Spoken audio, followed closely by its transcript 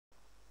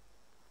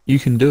You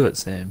can do it,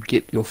 Sam.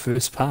 Get your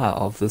first par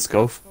of this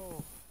golf.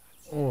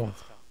 Oh.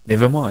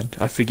 Never mind.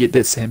 I forget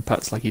that Sam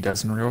putts like he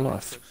does in real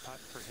life.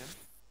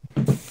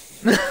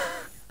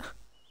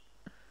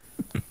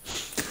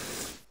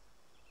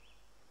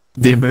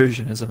 The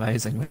immersion is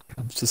amazing when it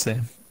comes to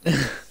Sam.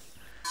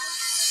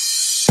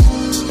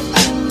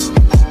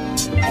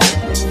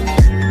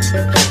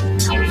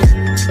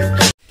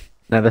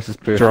 No, this is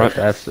perfect.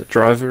 That's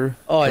Driver.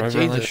 Oh, driver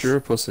unless Jesus. you're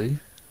a pussy.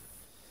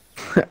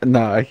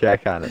 No, okay, I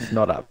can't. It's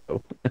not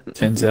uphill.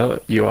 Turns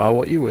out you are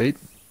what you eat.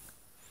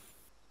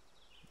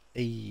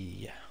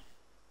 Yeah.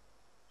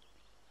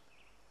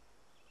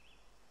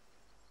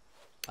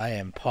 I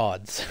am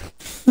pods.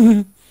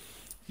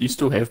 You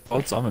still have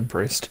pods? I'm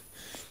impressed.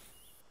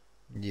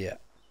 Yeah.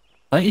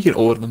 I think you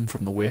can order them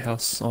from the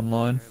warehouse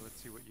online. Okay,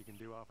 let's see what you can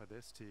do off of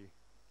this tee.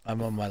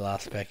 I'm on my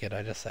last packet.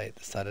 I just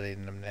started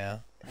eating them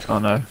now. Oh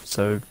no,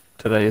 so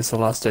today is the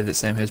last day that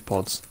Sam has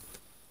pods.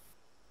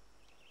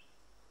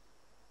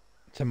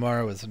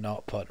 Tomorrow is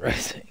not pod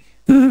racing.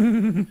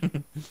 Today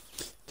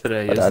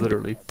But is I'd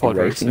literally be pod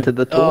racing racing. to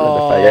the toilet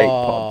if I ate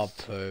pods.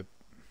 Poop.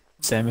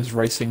 Sam is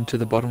racing to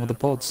the bottom of the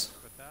pods.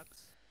 But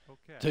that's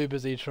okay. Too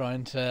busy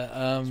trying It's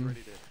to, ready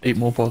to Eat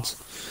more pods.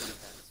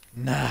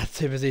 Nah,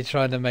 too busy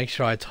trying to make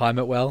sure I time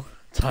it well.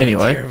 Time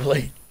Anyway. it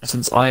terribly.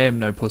 Since I am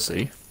no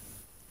pussy,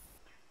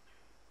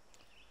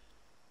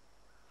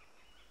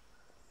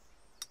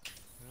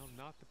 Well,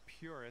 not the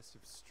purest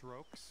of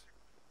strokes.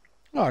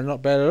 Oh,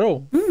 not bad at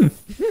all. Okay.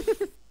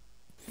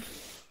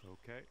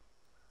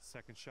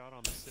 Second shot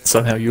on the six.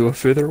 somehow you are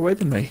further away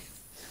than me.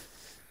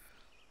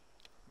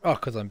 Oh,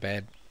 'cause I'm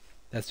bad.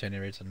 That's the only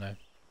reason, no.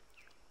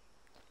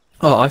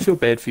 Oh, I feel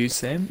bad for you,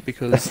 Sam,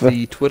 because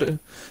the Twitter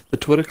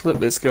clip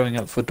that's going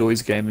up for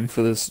Doy's Gaming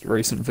for this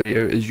recent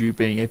video is you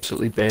being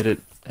absolutely bad at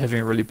having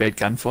a really bad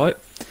gunfight.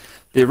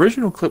 The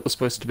original clip was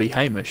supposed to be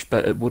Hamish,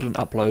 but it wouldn't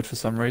upload for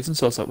some reason,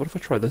 so I was like, what if I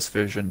try this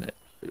version,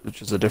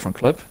 which is a different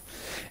clip?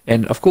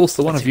 And of course,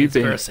 the one It's of a you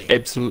being conspiracy.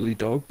 absolutely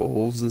dog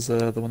balls is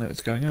the one that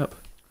was going up.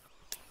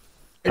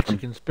 It's a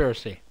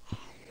conspiracy.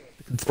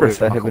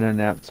 First, I have an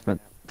announcement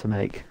to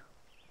make.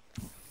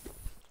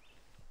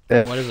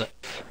 If, What is it?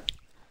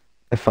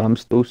 if I'm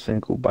still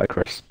single by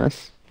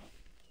Christmas,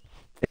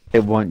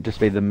 it won't just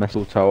be the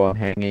mistletoe I'm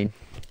hanging.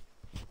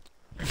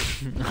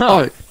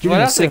 Oh, you're what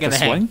gonna else are you set up a gonna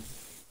hang?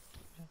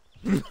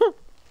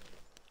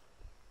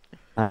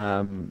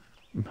 Um,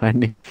 my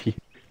nephew.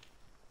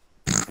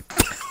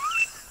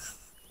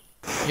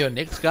 Your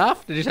neck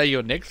scarf? Did you say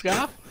your neck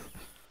scarf?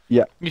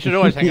 Yeah. You should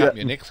always hang Yeah. up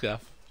your neck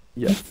scarf.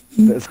 Yeah,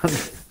 that's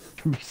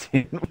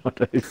 100%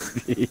 what I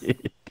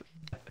said.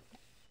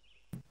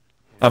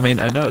 I mean,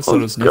 I know it's not Oh,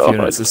 his nephew and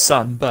God. it's his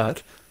son,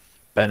 but...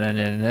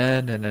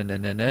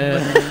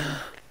 Banana-na-na-na-na-na.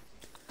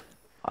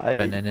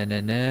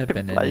 Banana-na-na,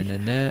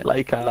 banana-na-na.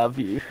 Like I love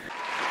you.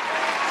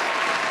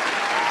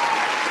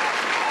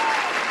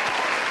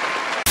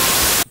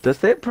 Does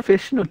that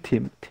professional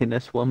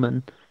tennis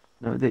woman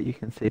know that you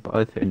can see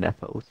both her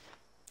nipples?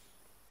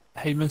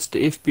 Hey, Mr.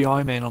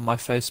 FBI man on my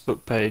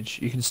Facebook page,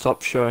 you can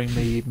stop showing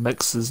me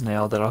mixes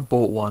now that I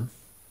bought one.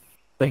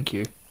 Thank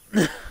you.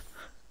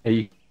 Are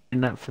you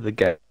getting up for the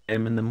game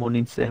in the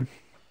morning, Sam?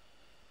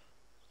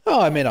 Oh,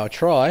 I mean, I'll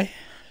try.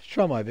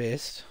 Try my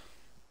best.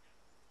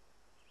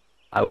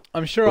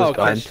 I'm sure was I'll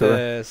going catch to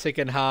the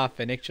second half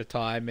in extra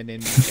time and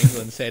then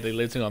England sadly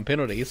losing on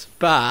penalties.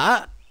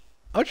 But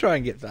I'll try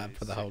and get up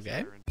for the whole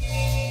game.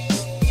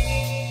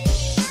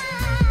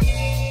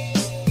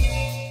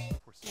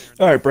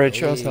 Alright, Brad,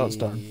 show us how it's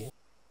done.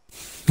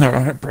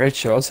 Alright, Brad,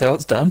 show us how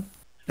it's done.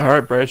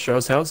 Alright, Brad, show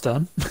us how it's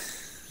done.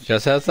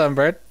 Just how it's done,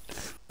 Brad.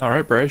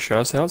 Alright, Brad, show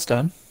us how it's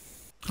done.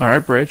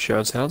 Alright, Brad, show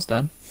us how it's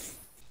done.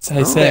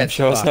 Hey, Sam, that's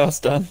show us fucked. how it's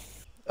done.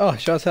 Oh,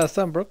 show us how it's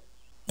done, Brooke.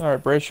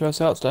 Alright, Brad, show us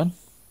how it's done.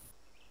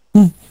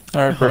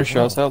 Alright, Brad,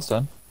 show us how it's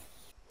done.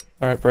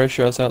 Alright, Brad,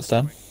 show us how it's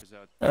done.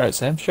 Alright,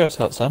 Sam, show us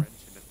how it's done.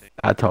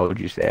 I told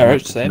you, Sam.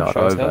 Alright, it's Sam, not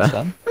show us how it's over.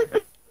 done.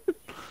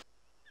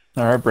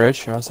 Alright, Brad,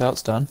 show us how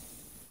it's done.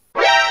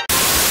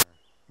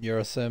 You're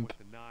a simp.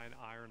 The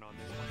 9-iron on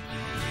this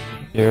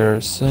one. You're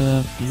a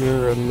simp,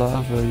 you're a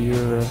lover,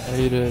 you're a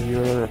hater,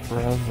 you're a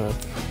brother.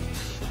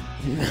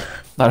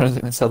 I don't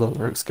think that's how the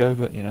lyrics go,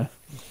 but you know.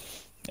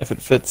 If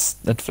it fits,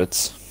 it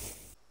fits.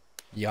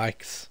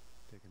 Yikes.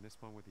 Taking this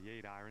one with the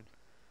 8-iron.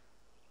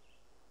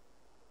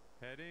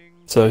 Heading.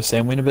 So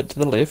Sam went a bit to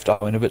the left, I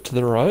went a bit to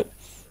the right.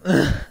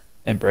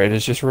 And Brad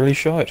is just really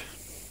shite.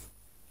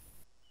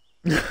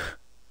 You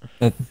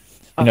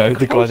know,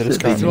 the guy that is It's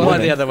It's currently more like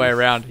winning. the other way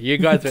around. You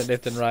guys went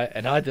left and right,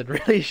 and I did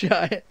really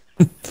shy.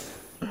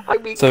 I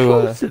mean, So,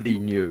 closer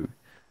than you.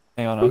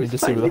 Hang on, I need to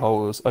see where the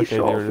hole is. Okay,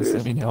 You there it is. shot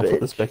Let me now first,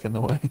 put this back in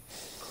the way.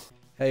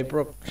 Hey,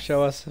 Brooke,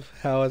 show us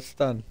how it's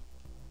done.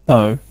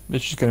 No,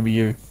 it's just going to be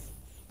you.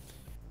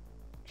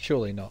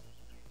 Surely not.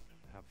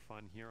 Have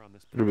fun here on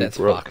this. It'll be That's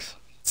Brooke. fucked.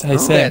 Hey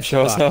Sam, That's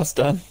show us fucked. how it's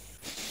done.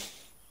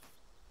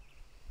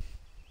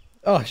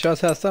 Oh, show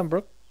us how it's done,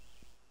 Brooke.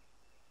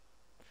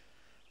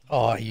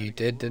 Oh, you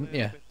did, didn't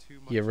you?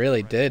 You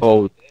really did.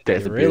 Oh,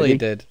 that's You a really beauty.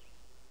 did.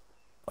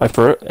 I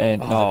threw it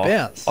and Oh, no, the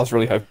bounce. I was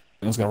really hoping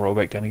it was going to roll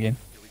back down again.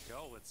 Here we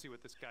go. Let's see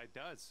what this guy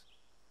does.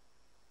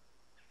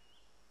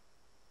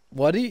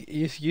 Why do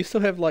you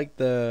still have like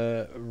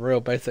the real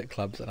basic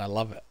clubs, and I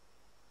love it.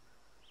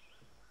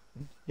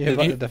 You have Have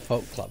like you- the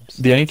default clubs.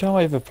 The only time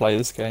I ever play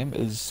this game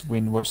is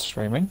when we're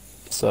streaming.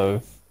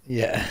 So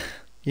Yeah,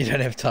 you don't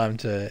have time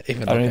to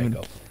even I look don't at even-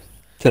 golf.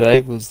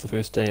 today was the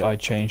first day I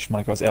changed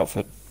my guy's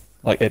outfit,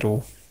 like at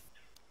all.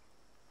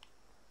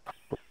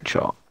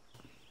 Shot.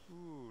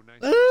 Ooh, nice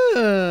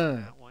Ah.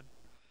 that one.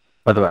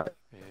 By the way,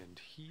 And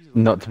he's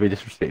not to be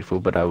disrespectful,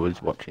 but I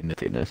was watching the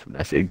tennis when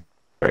I said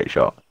great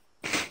shot.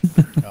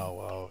 Oh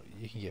well,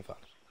 you can get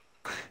fucked.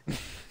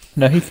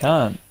 No, he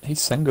can't. He's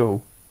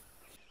single.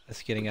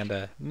 It's getting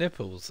under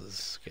nipples'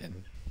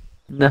 skin.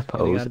 Getting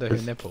Nipples. under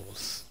her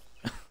nipples.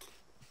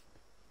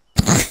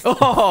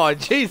 Oh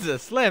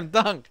Jesus! Slam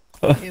dunk.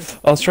 Yes.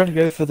 I was trying to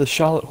go for the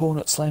Charlotte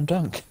Hornet slam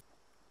dunk.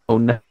 Oh,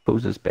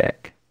 Nipples is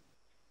back.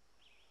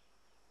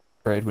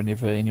 Brad,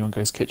 whenever anyone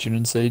goes kitchen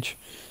and siege.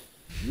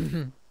 I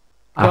hope-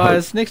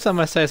 Guys, next time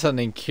I say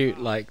something cute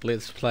like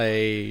 "Let's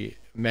play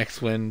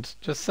Max Wind,"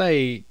 just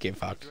say "Get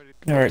fucked."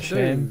 Alright,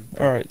 Sam.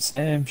 Alright,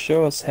 Sam,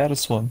 show us how to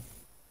swim.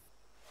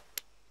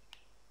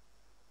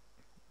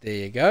 There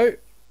you go.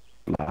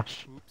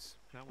 Flush. oops.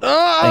 That one.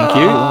 Thank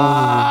you.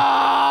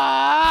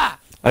 Ah!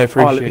 I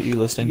appreciate look, you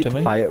listening you to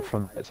me. play it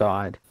from that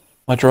side.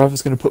 My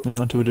driver's going to put me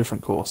onto a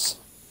different course.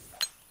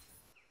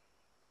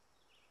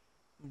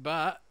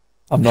 But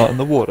I'm not in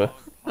the water.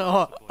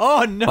 oh no!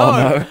 Oh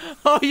no.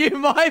 Oh, you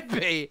might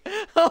be.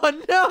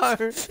 Oh no!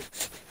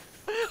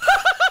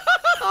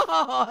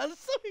 Oh,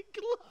 so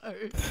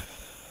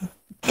close.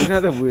 You know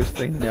the worst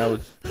thing now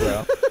as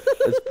well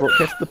is Brooke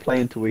has to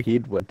play into a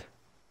headwind.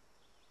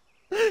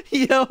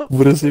 Yep.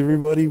 What does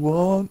everybody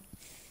want?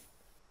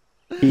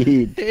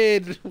 Head.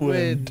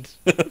 Headwind.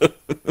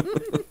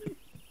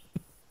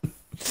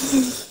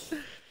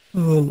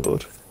 Oh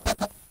lord.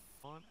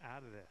 On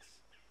out of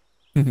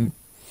this. Wouldn't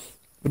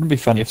it be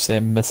funny if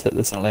Sam mishit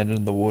this and landed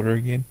in the water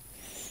again?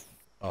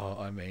 Oh,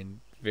 I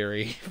mean,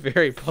 very,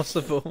 very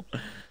possible.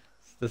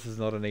 This is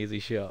not an easy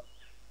shot.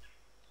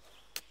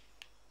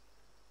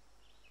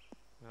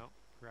 Well,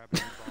 grab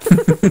it.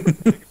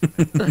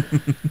 Ball.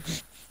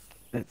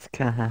 It's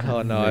kind.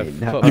 Oh no, I've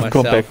put I've gone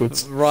myself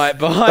backwards. right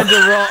behind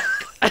a rock.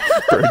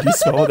 Bro, do you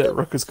smell that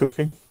rook is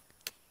cooking?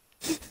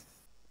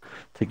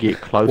 To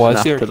get close Why is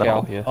enough there to a the cow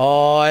hole. here?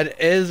 Oh, it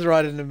is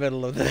right in the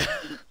middle of the.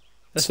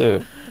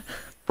 Sir,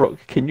 Brooke,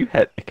 can you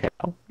hit the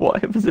cow? What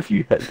happens if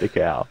you hit the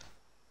cow?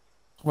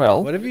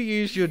 well, What if you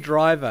use your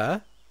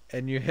driver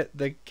and you hit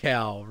the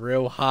cow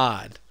real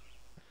hard?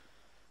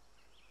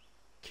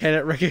 Can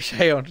it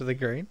ricochet onto the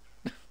green?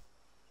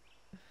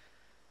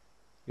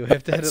 You'll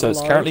have to hit it so it's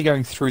low. currently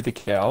going through the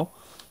cow,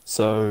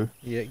 so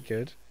Yeah,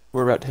 good.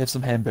 we're about to have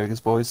some hamburgers,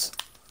 boys.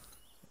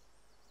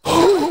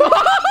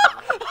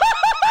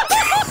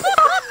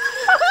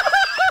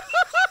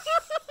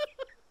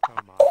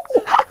 Come on.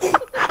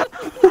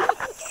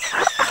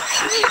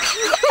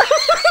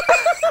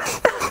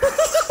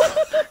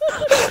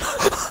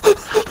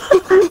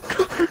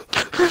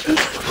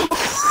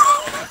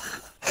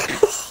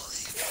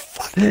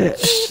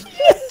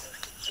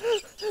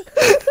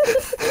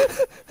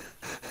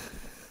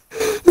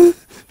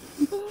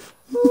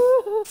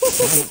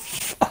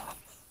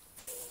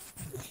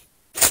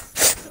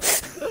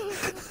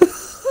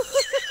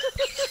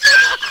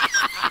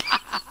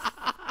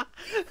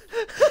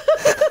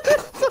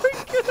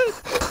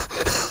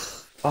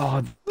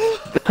 Oh,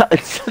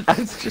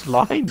 it's just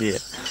lying there.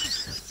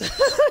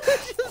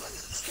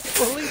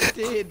 Fully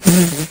dead.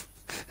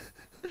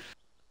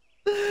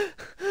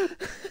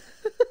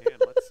 And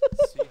let's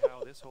see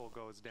how this hole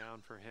goes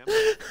down for him.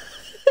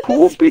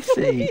 Poor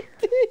Bessie.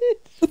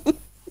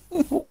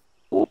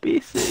 Poor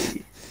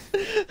Bessie.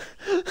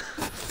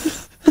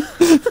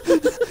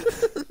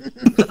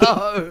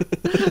 No,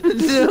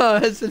 no,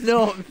 it's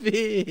not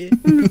fair.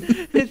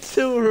 It's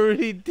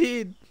already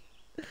dead.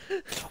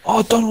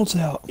 Oh, Donald's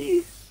out.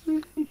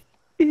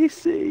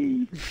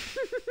 Bessie.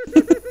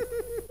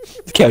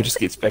 The cow just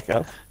gets back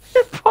up.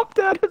 It popped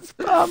out its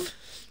bum.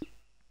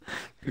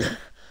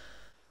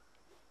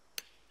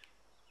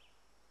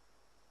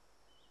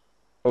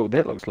 Oh,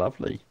 that looks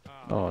lovely.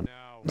 Oh, Oh. no.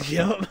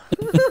 Yep. Well,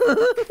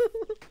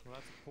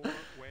 that's a poor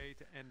way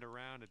to end a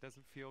round. It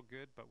doesn't feel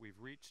good, but we've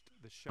reached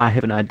the shot. I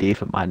have an idea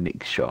for my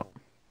next shot.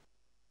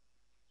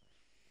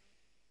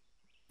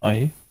 Are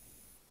you?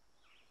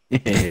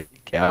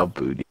 Cow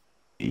booty.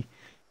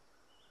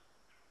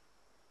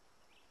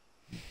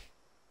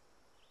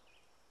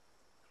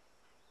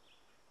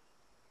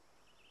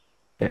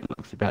 That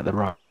looks about the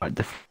right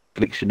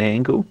deflection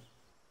angle.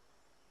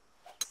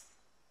 This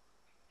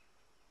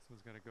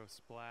one's going to go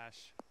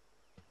splash.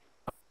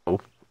 Oh,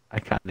 I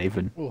can't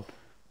even. Ooh.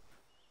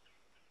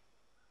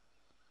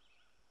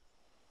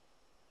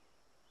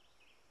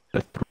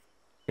 The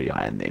 3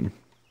 iron then.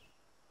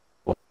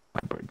 Or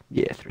hybrid.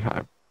 Yeah, 3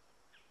 hybrid.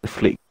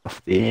 Deflect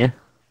off there.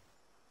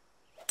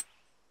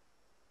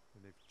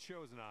 And they've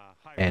chosen a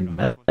hybrid And, on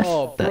this one.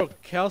 Oh, That-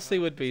 Brooke, Kelsey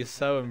would be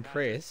so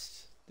impressed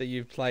that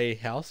you play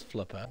House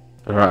Flipper.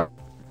 Alright.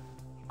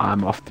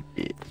 I'm off to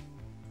bed.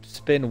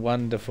 Speak been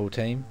wonderful,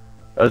 team.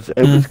 It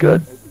was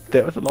good.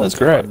 That was a lot That's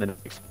more great. fun than I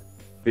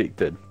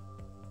expected.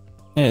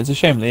 Yeah, it's a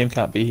shame Liam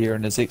can't be here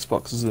and his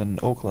Xbox is in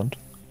Auckland.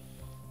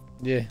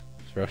 Yeah,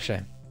 it's a real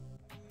shame.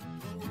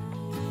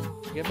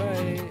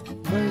 Goodbye.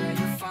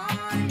 Bye.